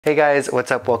Hey guys,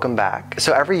 what's up? Welcome back.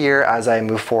 So every year as I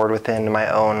move forward within my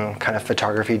own kind of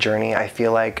photography journey, I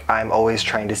feel like I'm always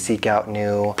trying to seek out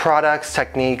new products,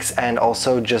 techniques, and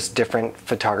also just different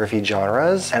photography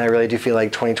genres. And I really do feel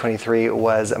like 2023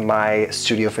 was my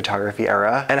studio photography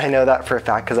era. And I know that for a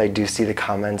fact because I do see the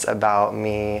comments about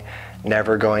me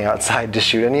never going outside to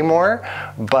shoot anymore,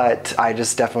 but I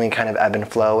just definitely kind of ebb and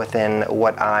flow within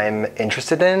what I'm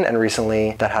interested in, and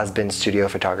recently that has been studio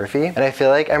photography. And I feel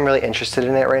like I'm really interested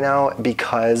in it right now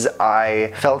because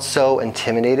I felt so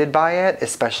intimidated by it,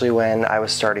 especially when I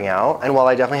was starting out. And while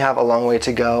I definitely have a long way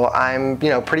to go, I'm,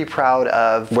 pretty proud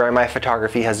of where my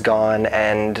photography has gone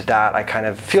and that I kind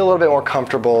of feel a little bit more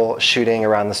comfortable shooting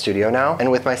around the studio now. And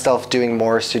with myself doing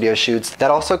more studio shoots, that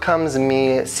also comes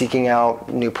me seeking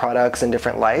out new products and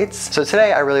different lights. So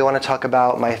today I really want to talk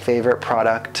about my favorite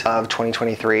product of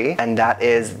 2023, and that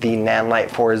is the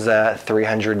Nanlite Forza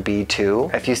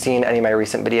 300B2. If you've seen any of my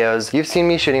recent videos, you've seen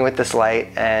me shooting with this light,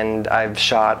 and I've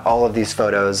shot all of these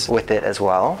photos with it as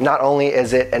well. Not only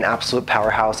is it an absolute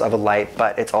powerhouse of a light,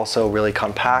 but it's also really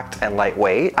compact and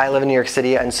lightweight. I live in New York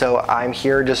City, and so I'm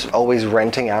here just always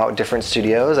renting out different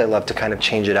studios. I love to kind of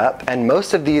change it up, and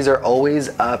most of these are always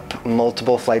up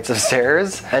multiple flights of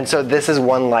stairs, and so this is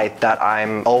one light that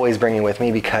I'm always bringing with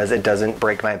me because it doesn't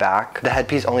break my back. The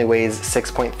headpiece only weighs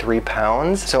 6.3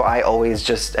 pounds, so I always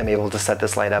just am able to set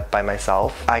this light up by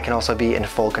myself. I can also be in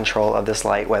full control of this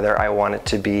light, whether I want it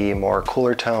to be more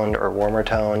cooler toned or warmer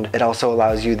toned. It also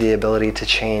allows you the ability to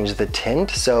change the tint,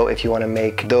 so if you want to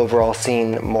make the overall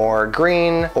scene more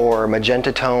green or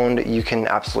magenta toned, you can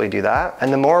absolutely do that.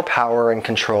 And the more power and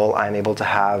control I'm able to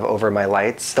have over my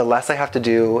lights, the less I have to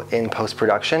do in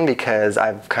post-production, because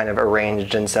I've kind of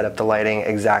arranged and set up the lighting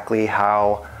exactly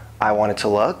how I want it to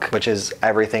look, which is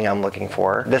everything I'm looking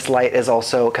for. This light is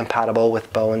also compatible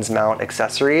with Bowen's mount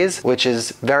accessories, which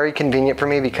is very convenient for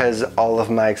me because all of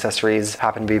my accessories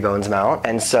happen to be Bowen's mount.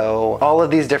 And so all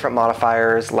of these different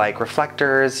modifiers like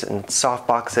reflectors and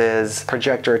softboxes,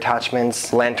 projector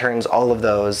attachments, lanterns, all of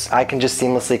those, I can just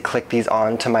seamlessly click these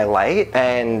on to my light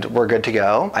and we're good to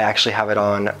go. I actually have it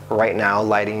on right now,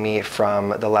 lighting me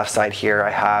from the left side here.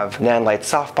 I have Nanlite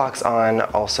softbox on,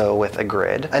 also with a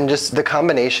grid. And just the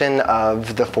combination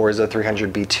of the Forza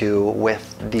 300B2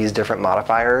 with these different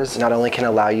modifiers not only can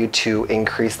allow you to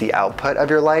increase the output of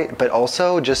your light, but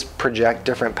also just project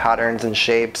different patterns and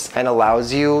shapes, and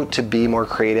allows you to be more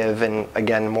creative and,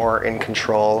 again, more in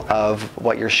control of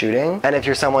what you're shooting. And if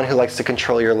you're someone who likes to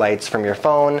control your lights from your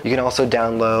phone, you can also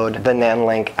download the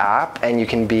Nanlink app and you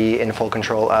can be in full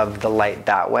control of the light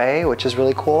that way, which is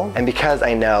really cool. And because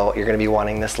I know you're going to be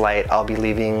wanting this light, I'll be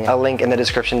leaving a link in the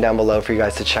description down below for you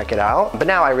guys to check it out. But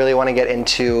now I really want to get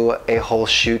into a whole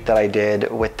shoot that I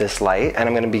did with this light, and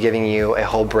I'm going to be giving you a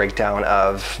whole breakdown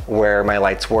of where my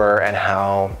lights were and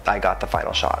how I got the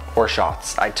final shot, or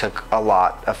shots. I took a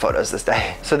lot of photos this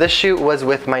day. So this shoot was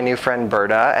with my new friend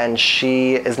Berta, and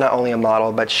she is not only a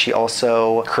model, but she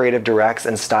also creative directs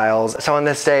and styles. So on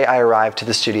this day I arrived to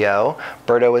the studio.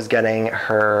 Berta was getting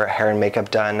her hair and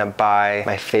makeup done by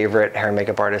my favorite hair and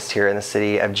makeup artist here in the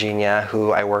city, Evgenia,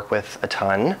 who I work with a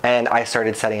ton, and I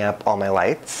started setting up all my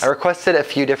lights. I requested a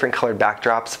few different colored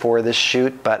backdrops for this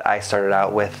shoot, but I started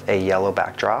out with a yellow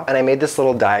backdrop. And I made this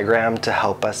little diagram to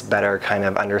help us better kind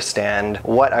of understand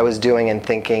what I was doing and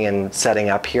thinking and setting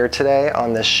up here today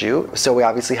on this shoot. So we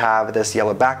obviously have this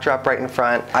yellow backdrop right in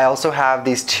front. I also have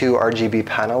these two RGB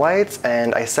panel lights,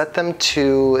 and I set them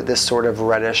to this sort of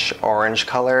reddish orange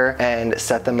color and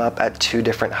set them up at two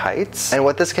different heights. And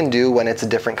what this can do when it's a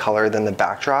different color than the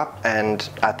backdrop and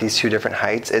at these two different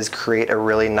heights is create a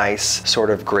really nice sort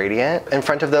of gradient. In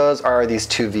front of those are these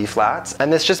two V flats,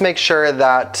 and this just makes sure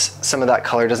that some of that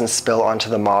color doesn't spill onto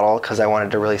the model, because I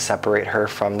wanted to really separate her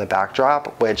from the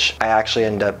backdrop, which I actually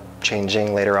end up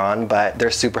changing later on, but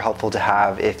they're super helpful to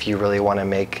have if you really want to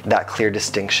make that clear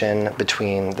distinction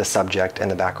between the subject and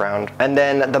the background. And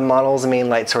then the model's main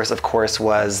light source, of course,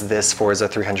 was this Forza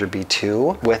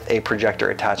 300B2 with a projector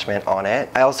attachment on it.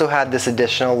 I also had this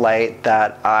additional light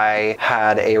that I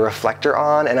had a reflector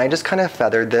on, and I just kind of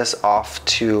feathered this off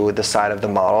to the side of the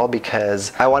model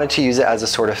because I wanted to use it as a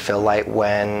sort of fill light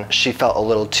when she felt a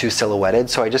little too silhouetted,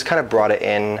 so I just kind of brought it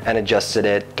in and adjusted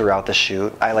it throughout the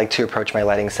shoot. I like to approach my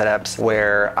lighting setup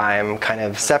where I'm kind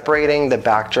of separating the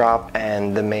backdrop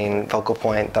and the main focal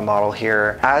point, the model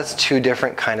here, as two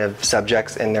different kind of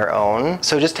subjects in their own.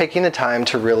 So just taking the time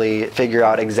to really figure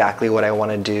out exactly what I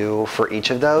want to do for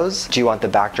each of those. Do you want the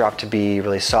backdrop to be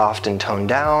really soft and toned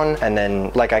down? And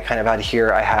then, like I kind of had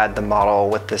here, I had the model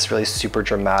with this really super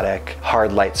dramatic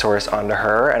hard light source onto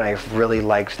her, and I really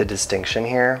liked the distinction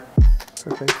here.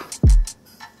 Perfect.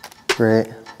 Great.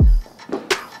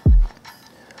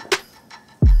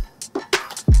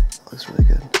 looks really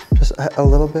good. Just a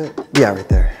little bit. Yeah, right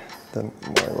there. The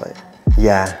more light.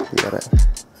 Yeah, you got it.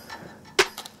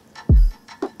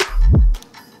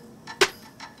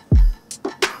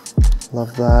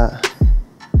 Love that.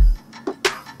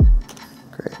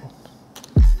 Great.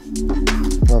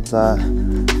 Love that.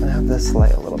 I'm gonna have this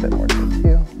light a little bit more too.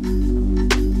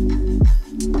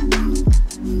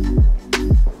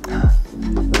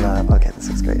 Love. Okay, this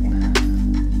looks great.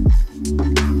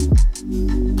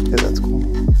 Yeah, that's cool.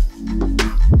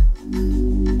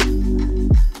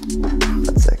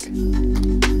 That's sick.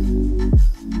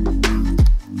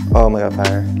 Oh my god,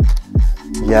 fire.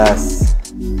 Yes.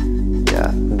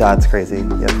 Yeah, that's crazy.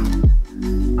 Yep.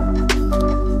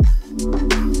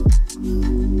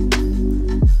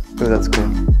 Ooh, that's cool.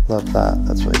 Love that.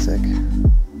 That's really sick.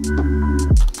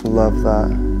 Love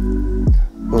that.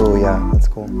 Ooh, yeah, that's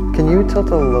cool. Can you tilt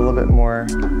a little bit more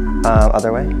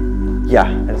other way? Yeah,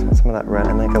 I just want some of that red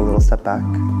and like a little step back.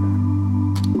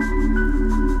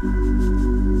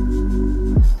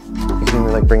 You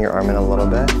can like bring your arm in a little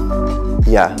bit.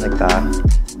 Yeah, like that.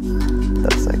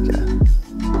 That's sick, yeah.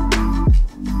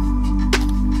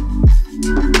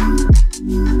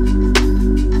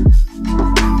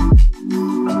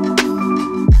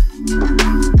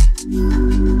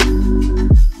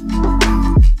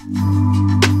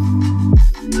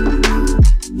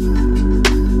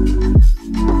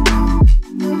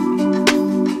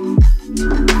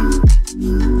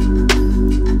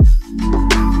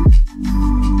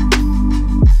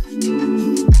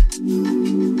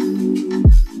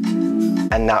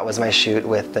 And that was my shoot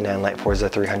with the Nanlite Forza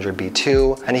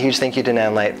 300B2. And a huge thank you to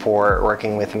Nanlite for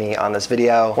working with me on this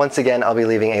video. Once again, I'll be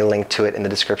leaving a link to it in the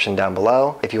description down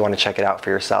below if you want to check it out for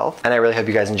yourself. And I really hope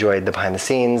you guys enjoyed the behind the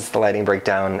scenes, the lighting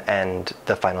breakdown, and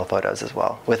the final photos as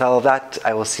well. With all of that,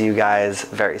 I will see you guys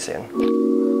very soon.